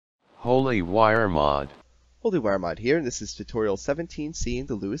Holy Wire Mod. Holy Wire Mod here, and this is tutorial 17C in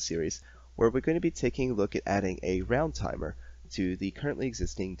the Lewis series, where we're going to be taking a look at adding a round timer to the currently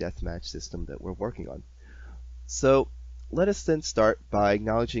existing deathmatch system that we're working on. So let us then start by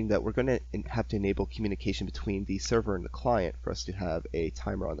acknowledging that we're going to have to enable communication between the server and the client for us to have a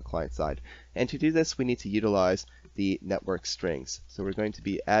timer on the client side. And to do this, we need to utilize the network strings. So we're going to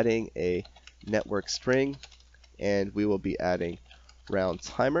be adding a network string, and we will be adding round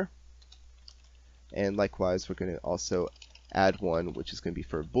timer. And likewise, we're going to also add one which is going to be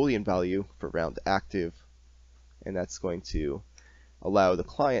for a Boolean value for round active, and that's going to allow the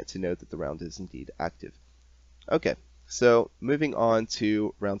client to know that the round is indeed active. Okay, so moving on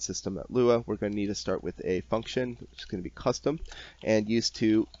to round system at Lua, we're going to need to start with a function which is going to be custom and used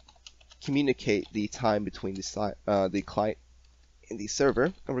to communicate the time between the client and the server,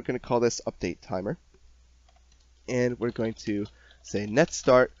 and we're going to call this update timer. And we're going to say net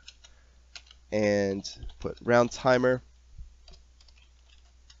start and put round timer,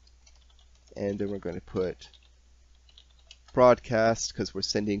 and then we're going to put broadcast because we're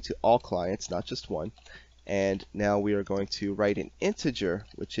sending to all clients, not just one. And now we are going to write an integer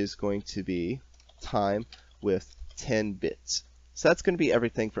which is going to be time with 10 bits. So that's going to be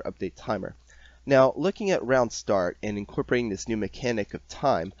everything for update timer. Now looking at round start and incorporating this new mechanic of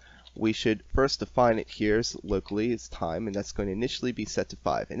time, we should first define it here locally as time, and that's going to initially be set to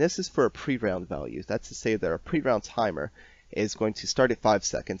 5. And this is for a pre-round value. That's to say that our pre-round timer is going to start at 5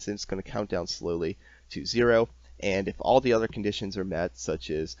 seconds, and it's going to count down slowly to 0. And if all the other conditions are met, such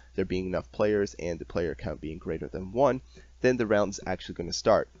as there being enough players and the player count being greater than 1, then the round is actually going to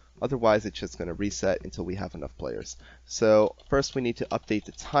start. Otherwise, it's just going to reset until we have enough players. So first we need to update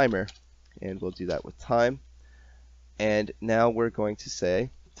the timer, and we'll do that with time. And now we're going to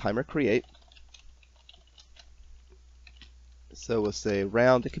say timer create. So we'll say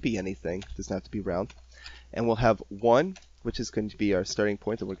round, it could be anything, it doesn't have to be round. And we'll have 1, which is going to be our starting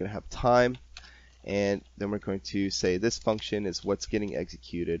point, and we're going to have time. And then we're going to say this function is what's getting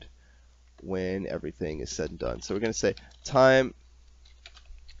executed when everything is said and done. So we're going to say time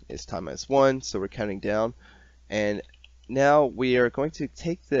is time minus 1, so we're counting down. And now we are going to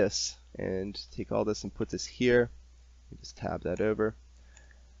take this and take all this and put this here. Just tab that over.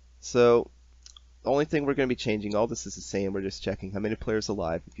 So the only thing we're going to be changing, all this is the same, we're just checking how many players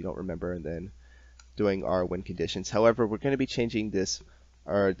alive if you don't remember, and then doing our win conditions. However, we're going to be changing this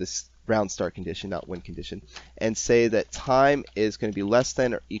round start condition, not win condition, and say that time is going to be less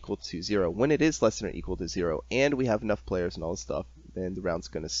than or equal to 0. When it is less than or equal to 0 and we have enough players and all this stuff, then the round's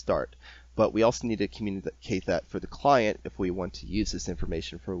going to start. But we also need to communicate that for the client if we want to use this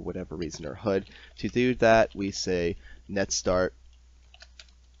information for whatever reason or HUD. To do that, we say net start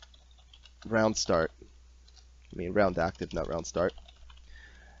round active, not round start.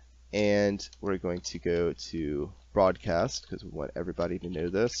 And we're going to go to broadcast because we want everybody to know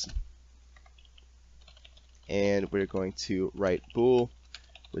this. And we're going to write bool,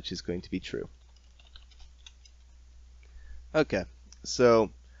 which is going to be true. Okay, so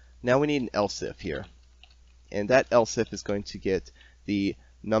now we need an else if here. And that else if is going to get the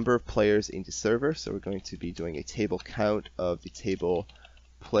number of players into server. So we're going to be doing a table count of the table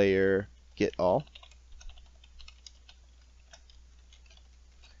player get all.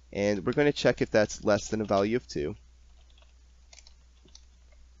 And we're going to check if that's less than a value of 2.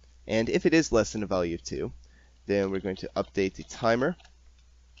 And if it is less than a value of 2, then we're going to update the timer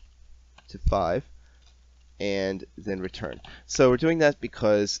to 5 and then return. So we're doing that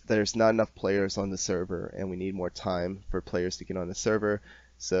because there's not enough players on the server and we need more time for players to get on the server.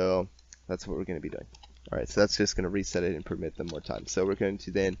 So that's what we're going to be doing. Alright, so that's just going to reset it and permit them more time. So we're going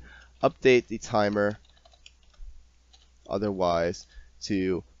to then update the timer otherwise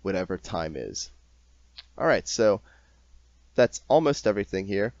to whatever time is. Alright, so that's almost everything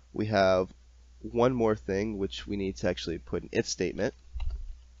here. We have one more thing which we need to actually put an if statement,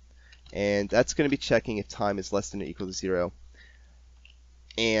 and that's going to be checking if time is less than or equal to 0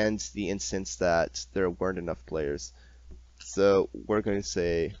 and the instance that there weren't enough players. So we're going to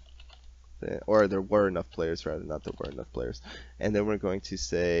say or there were enough players, rather, not there were enough players. And then we're going to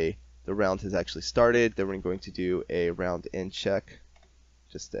say the round has actually started. Then we're going to do a round end check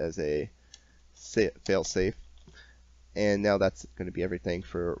just as a fail safe. And now that's going to be everything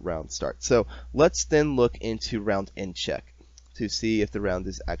for round start. So let's then look into round end check to see if the round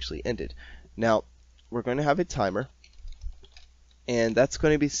is actually ended. Now we're going to have a timer, and that's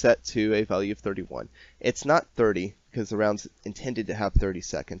going to be set to a value of 31. It's not 30 because the round's intended to have 30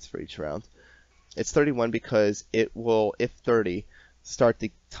 seconds for each round. It's 31 because it will, if 30, start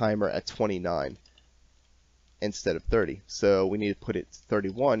the timer at 29. instead of 30. So we need to put it to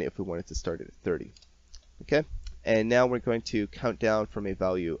 31 if we wanted to start it at 30. Okay, and now we're going to count down from a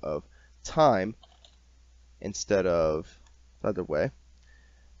value of time instead of the other way.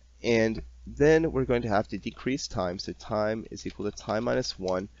 And then we're going to have to decrease time. So time is equal to time minus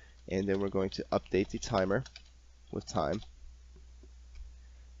 1. And then we're going to update the timer with time.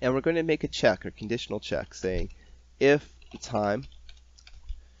 And we're going to make a check, or conditional check, saying if the time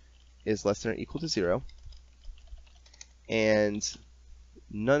is less than or equal to 0, and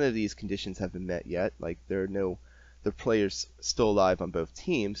none of these conditions have been met yet, like the players still alive on both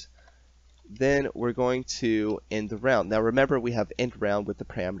teams, then we're going to end the round. Now remember, we have end round with the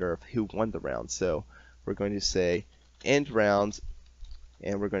parameter of who won the round. So we're going to say end round,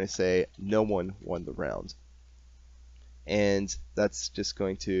 and we're going to say no one won the round. And that's just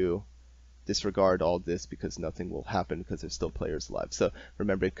going to disregard all this because nothing will happen because there's still players alive. So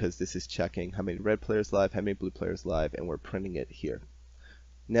remember, because this is checking how many red players alive, how many blue players alive, and we're printing it here.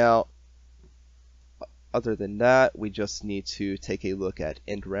 Now, other than that, we just need to take a look at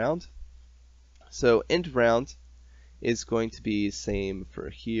end round. So end round is going to be same for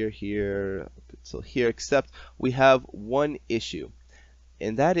here, up until here, except we have one issue.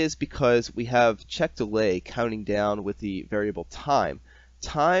 And that is because we have check delay counting down with the variable time.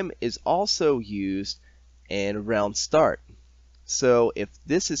 Time is also used in round start. So if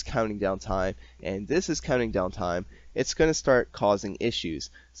this is counting down time and this is counting down time, it's going to start causing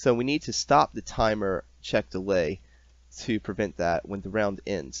issues. So we need to stop the timer check delay to prevent that when the round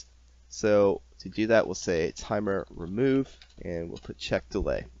ends. So to do that, we'll say timer remove, and we'll put check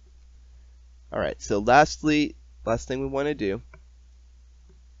delay. Alright, so last thing we want to do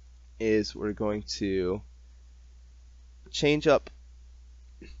is we're going to change up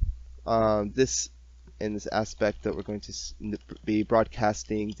this aspect that we're going to be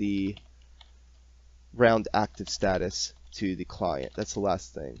broadcasting the round active status to the client. That's the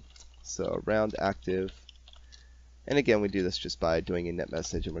last thing. So round active, and again we do this just by doing a net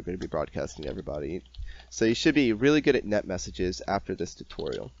message, and we're going to be broadcasting to everybody. So you should be really good at net messages after this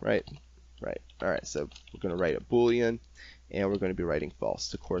tutorial, right? Right. Alright, so we're going to write a boolean, and we're going to be writing false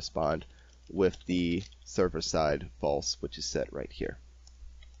to correspond with the server side false, which is set right here.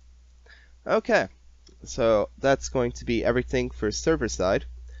 Okay, so that's going to be everything for server side.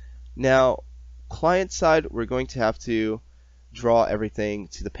 Now, client side, we're going to have to draw everything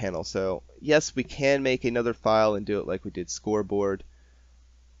to the panel. So yes, we can make another file and do it like we did scoreboard,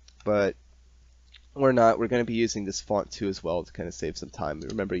 but we're not. We're going to be using this font too as well to kind of save some time.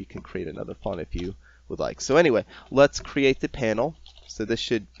 Remember, you can create another font if you would like. So anyway, let's create the panel. So this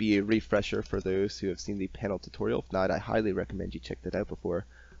should be a refresher for those who have seen the panel tutorial. If not, I highly recommend you check that out before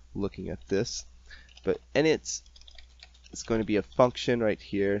looking at this. But it's going to be a function right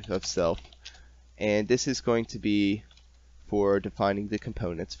here of self, and this is going to be for defining the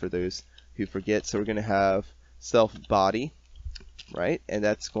components for those who forget. So we're going to have self body, right? And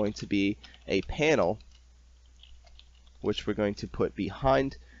that's going to be a panel which we're going to put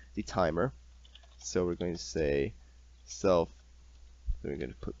behind the timer. So we're going to say self, we're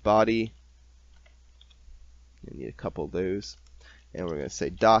going to put body, you need a couple of those, and we're going to say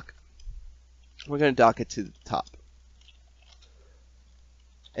dock. We're going to dock it to the top.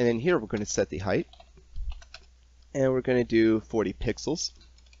 And then here we're going to set the height, and we're going to do 40 pixels.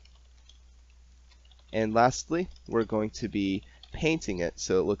 And lastly, we're going to be painting it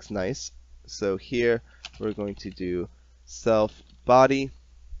so it looks nice. So here we're going to do self body,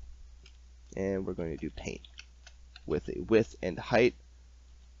 and we're going to do paint with a width and height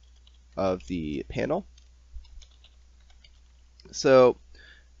of the panel. So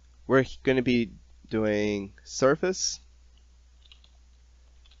we're going to be doing surface,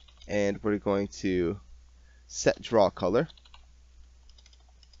 and we're going to set draw color,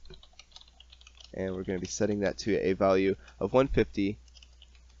 and we're going to be setting that to a value of 150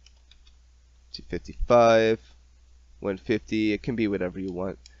 to 55, 150. It can be whatever you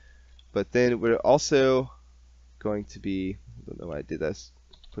want. But then we're also going to be, I don't know why I did this,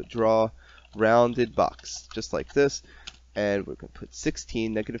 put draw rounded box, just like this, and we're going to put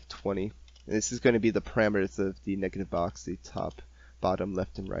 16, negative 20, and this is going to be the parameters of the negative box, the top, bottom,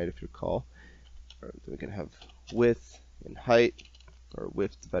 left, and right, if you recall. We're going to have width and height, or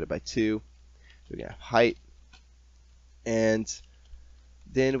width divided by 2. We're going to have height, and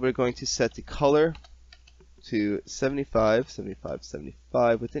then we're going to set the color to 75, 75,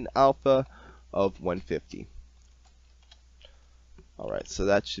 75 with an alpha of 150. Alright, so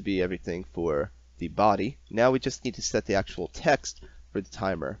that should be everything for the body. Now we just need to set the actual text for the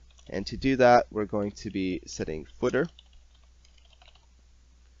timer. And to do that, we're going to be setting footer.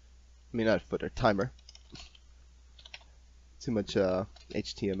 I mean, not footer, timer. too much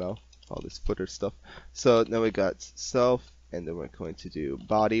HTML, all this footer stuff. So now we got self, and then we're going to do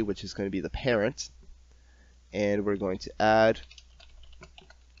body, which is going to be the parent, and we're going to add,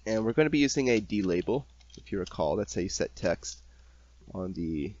 and we're going to be using a delabel. If you recall, that's how you set text on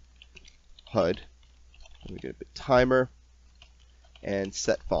the HUD. And we're going to put timer and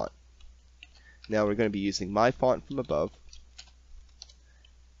set font. Now we're going to be using my font from above,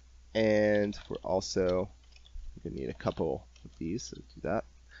 and we're also going to need a couple of these, so do that.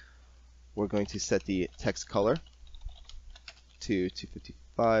 We're going to set the text color to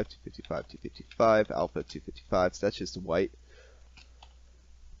 255, 255, 255, alpha 255, so that's just white.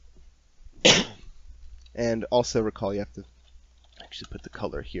 And also recall you have to actually put the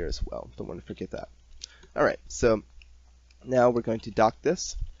color here as well. Don't want to forget that. Alright, so now we're going to dock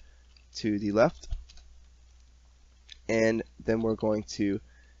this to the left, and then we're going to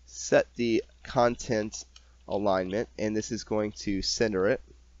set the content alignment, and this is going to center it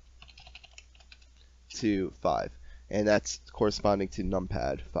to 5, and that's corresponding to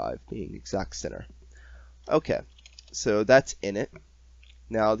numpad 5 being exact center. Okay, so that's in it.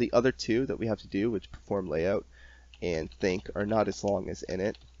 Now the other two that we have to do, which perform layout and think, are not as long as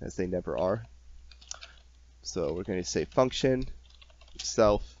init, as they never are. So we're going to say function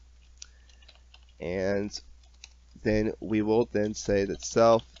self, and then we will then say that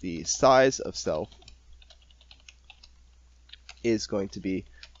self, the size of self is going to be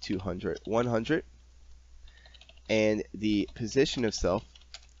 200, 100, and the position of self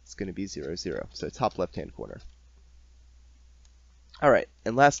is going to be 0, 0, so top left hand corner. Alright,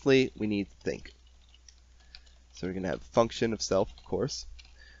 and lastly we need think. So we're going to have function of self, of course,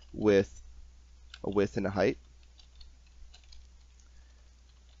 with a width and a height.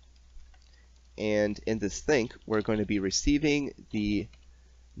 And in this think, we're going to be receiving the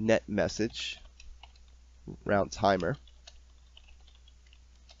net message round timer.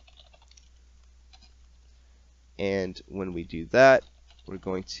 And when we do that, we're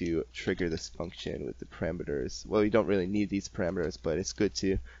going to trigger this function with the parameters. Well, you don't really need these parameters, but it's good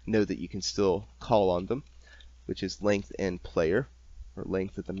to know that you can still call on them, which is length and player, or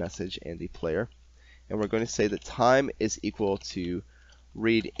length of the message and the player. And we're going to say that time is equal to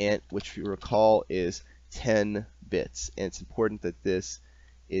read int, which you recall is 10 bits. And it's important that this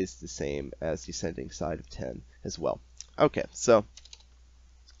is the same as the ascending side of 10 as well. Okay, so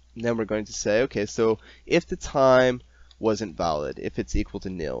then we're going to say, okay, so if the time wasn't valid, if it's equal to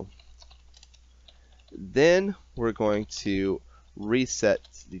nil, then we're going to reset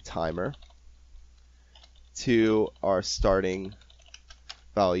the timer to our starting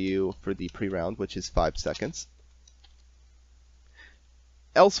value for the pre-round, which is 5 seconds.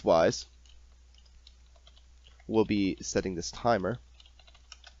 Elsewise, we'll be setting this timer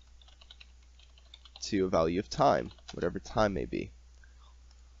to a value of time, whatever time may be.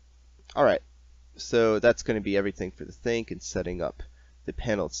 Alright, so that's going to be everything for the think and setting up the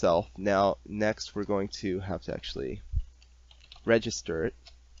panel itself. Now, next we're going to have to actually register it.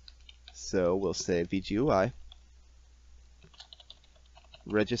 So we'll say VGUI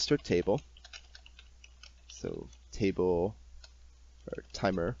register table. So table, or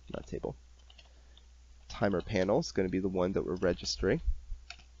timer, not table. Timer panel is going to be the one that we're registering.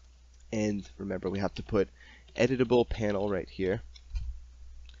 And remember, we have to put editable panel right here.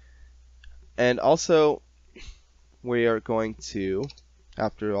 And also, we are going to,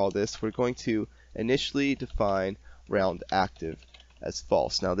 after all this, we're going to initially define round active as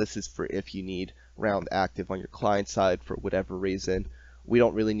false. Now this is for if you need round active on your client side for whatever reason. We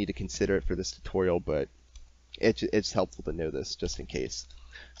don't really need to consider it for this tutorial, but it's helpful to know this just in case.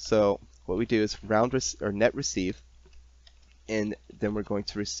 So what we do is net receive, and then we're going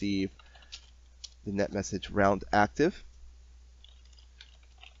to receive the net message round active.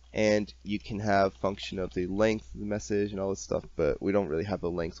 And you can have function of the length of the message and all this stuff, but we don't really have a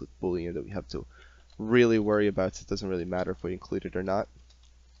length with Boolean that we have to really worry about, so it doesn't really matter if we include it or not.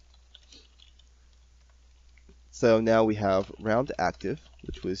 So now we have round active,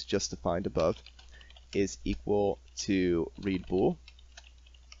 which was just defined above, is equal to read bool.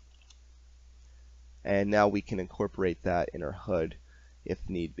 And now we can incorporate that in our HUD if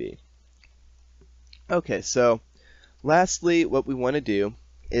need be. Okay, so lastly, what we want to do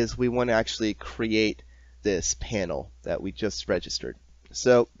is we want to actually create this panel that we just registered.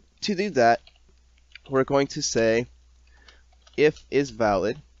 So to do that, we're going to say if is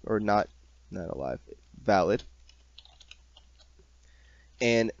valid, or not alive, valid.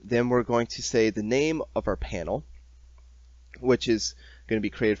 And then we're going to say the name of our panel, which is going to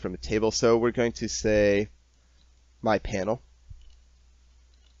be created from a table. So we're going to say my panel.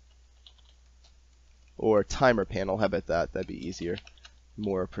 or timer panel. How about that? That'd be easier,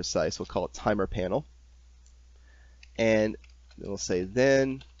 more precise. We'll call it timer panel. And we'll say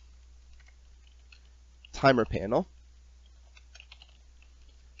then timer panel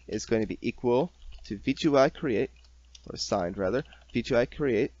is going to be equal to VGUI create, or assigned rather, VGUI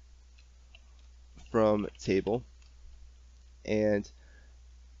create from table, and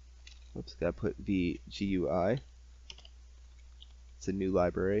oops, gotta put VGUI. It's a new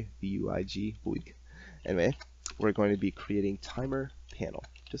library, VUIG, boink. Anyway, we're going to be creating timer panel,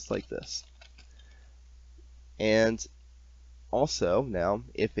 just like this. And also, now,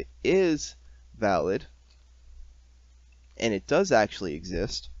 if it is valid, and it does actually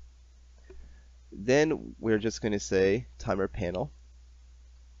exist, then we're just going to say timer panel,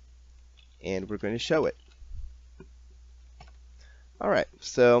 and we're going to show it. Alright,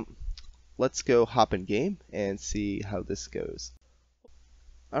 so let's go hop in game and see how this goes.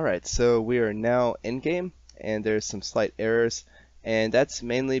 Alright, so we are now in game, and there's some slight errors, and that's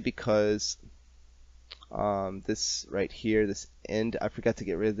mainly because this right here, this end, I forgot to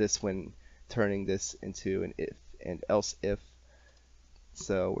get rid of this when turning this into an if and else if.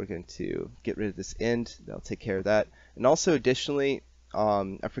 So we're going to get rid of this end. That'll take care of that. And also additionally,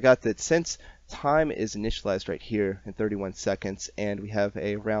 I forgot that since time is initialized right here in 31 seconds, and we have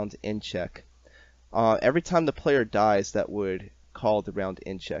a round end check, every time the player dies, that would call the round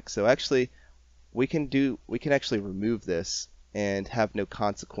end check. So actually, we can actually remove this and have no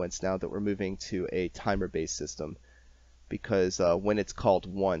consequence now that we're moving to a timer-based system, because when it's called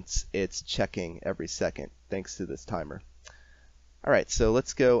once, it's checking every second thanks to this timer. Alright, so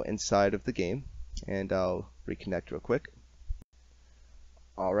let's go inside of the game, and I'll reconnect real quick.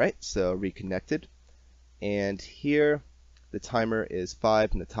 Alright, so reconnected, and here the timer is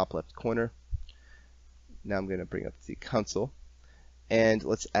 5 in the top left corner. Now I'm going to bring up the console, and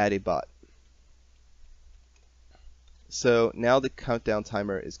let's add a bot. So now the countdown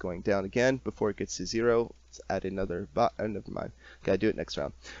timer is going down again before it gets to 0. Let's add another bot. Oh, never mind. Gotta do it next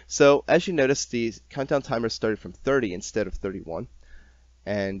round. So as you notice, the countdown timer started from 30 instead of 31.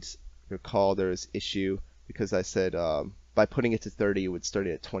 And recall there's issue because I said by putting it to 30, it would start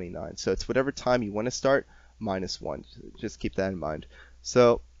it at 29. So it's whatever time you want to start minus 1. Just keep that in mind.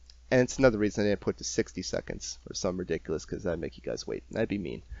 So, and it's another reason I didn't put to 60 seconds or something ridiculous, because that'd make you guys wait. That'd be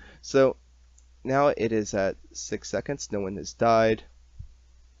mean. So now it is at 6 seconds. No one has died.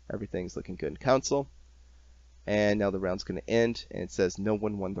 Everything's looking good in console. And now the round's going to end, and it says no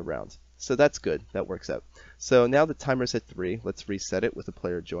one won the round. So that's good. That works out. So now the timer's at 3. Let's reset it with a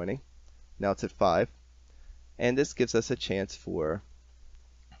player joining. Now it's at 5. And this gives us a chance for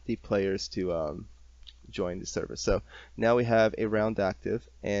the players to join the server. So now we have a round active,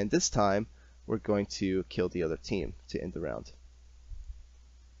 and this time we're going to kill the other team to end the round.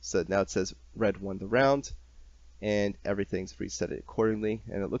 So now it says red won the round, and everything's reset accordingly,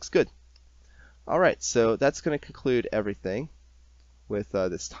 and it looks good. Alright, so that's going to conclude everything with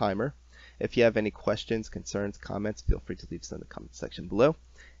this timer. If you have any questions, concerns, comments, feel free to leave them in the comment section below.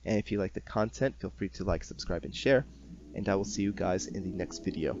 And if you like the content, feel free to like, subscribe, and share. And I will see you guys in the next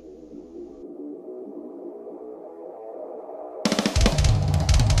video.